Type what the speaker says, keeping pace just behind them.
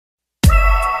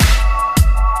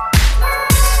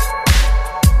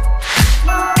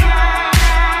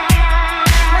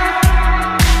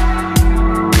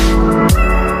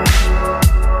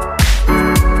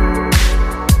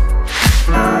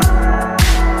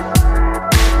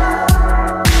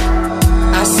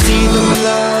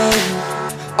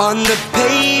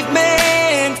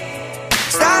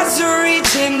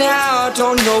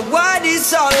don't know what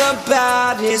it's all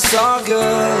about, it's all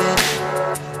good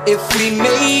if we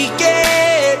make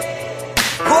it.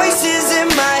 Voices in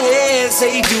my head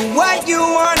say do what you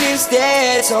want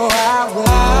instead. So I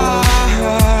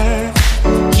would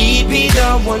he'd be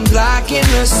the one blocking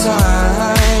the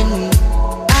sun.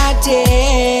 I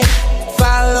did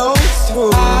follow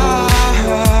through.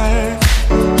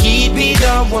 He'd be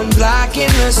the one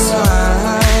blocking the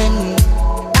sun.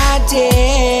 I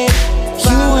did.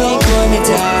 You ain't gonna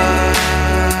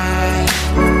die.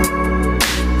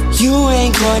 You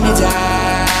ain't gonna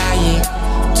die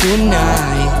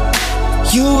tonight.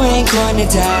 You ain't gonna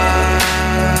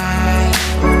die.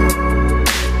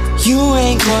 You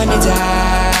ain't gonna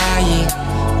die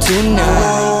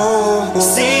tonight.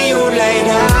 See you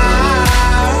later.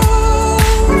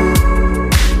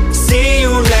 See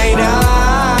you later.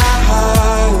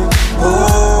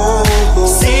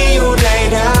 See you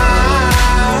later.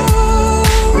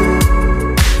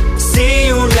 See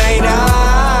you later.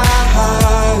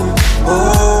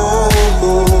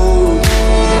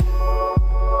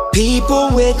 People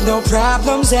with no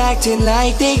problems acting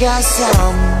like they got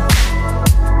some.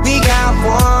 We got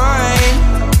one,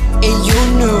 and you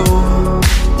knew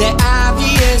that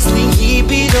obviously he'd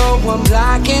be the one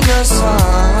blocking the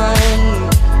sun.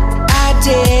 I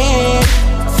did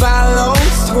follow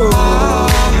through.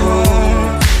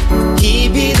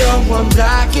 He'd be the one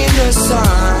blocking the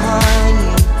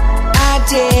sun. I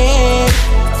did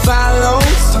follow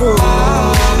through.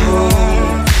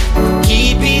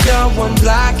 He'd be the one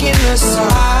blocking the sun.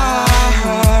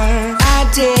 I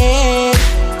did.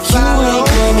 You ain't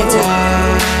gonna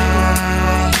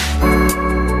die.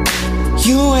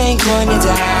 You ain't gonna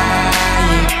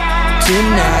die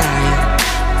tonight.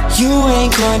 You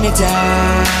ain't gonna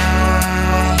die.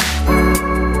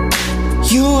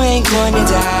 You ain't gonna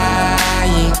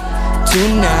die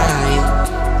tonight.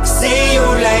 See you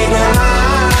later.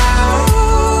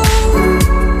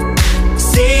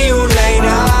 See you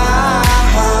later.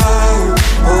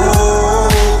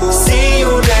 See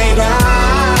you later.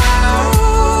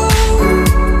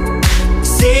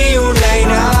 See you later. See you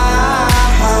later.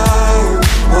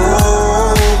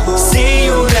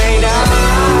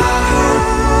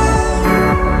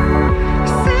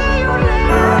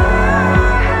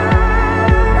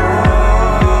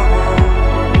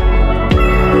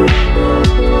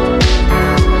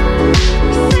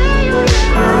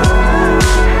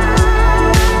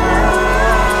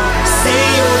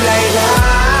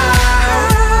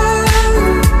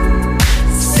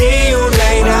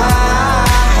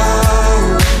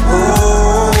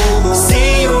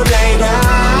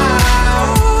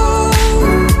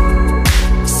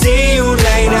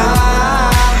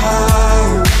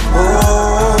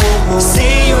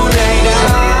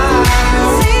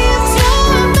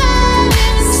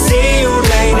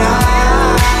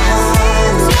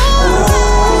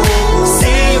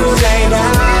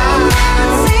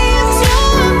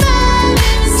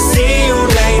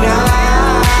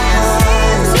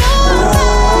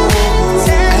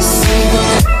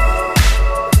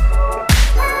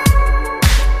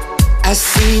 I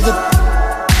see the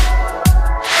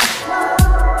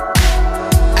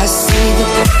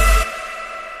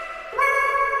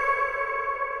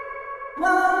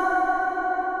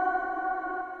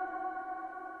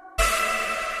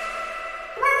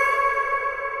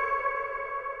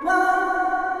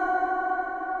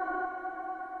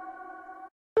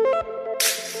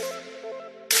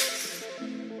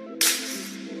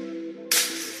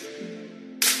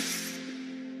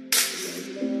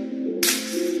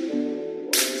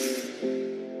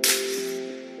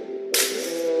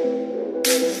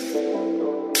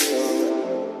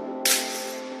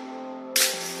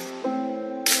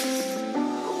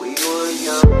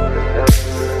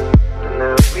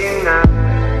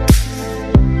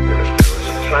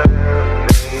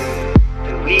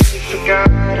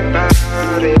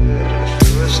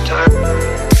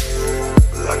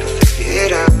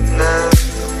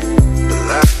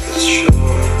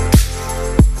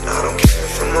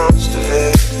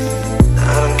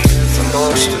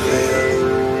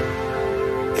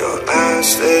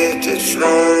They did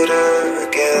flutter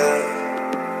again,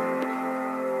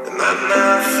 and my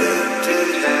mouth is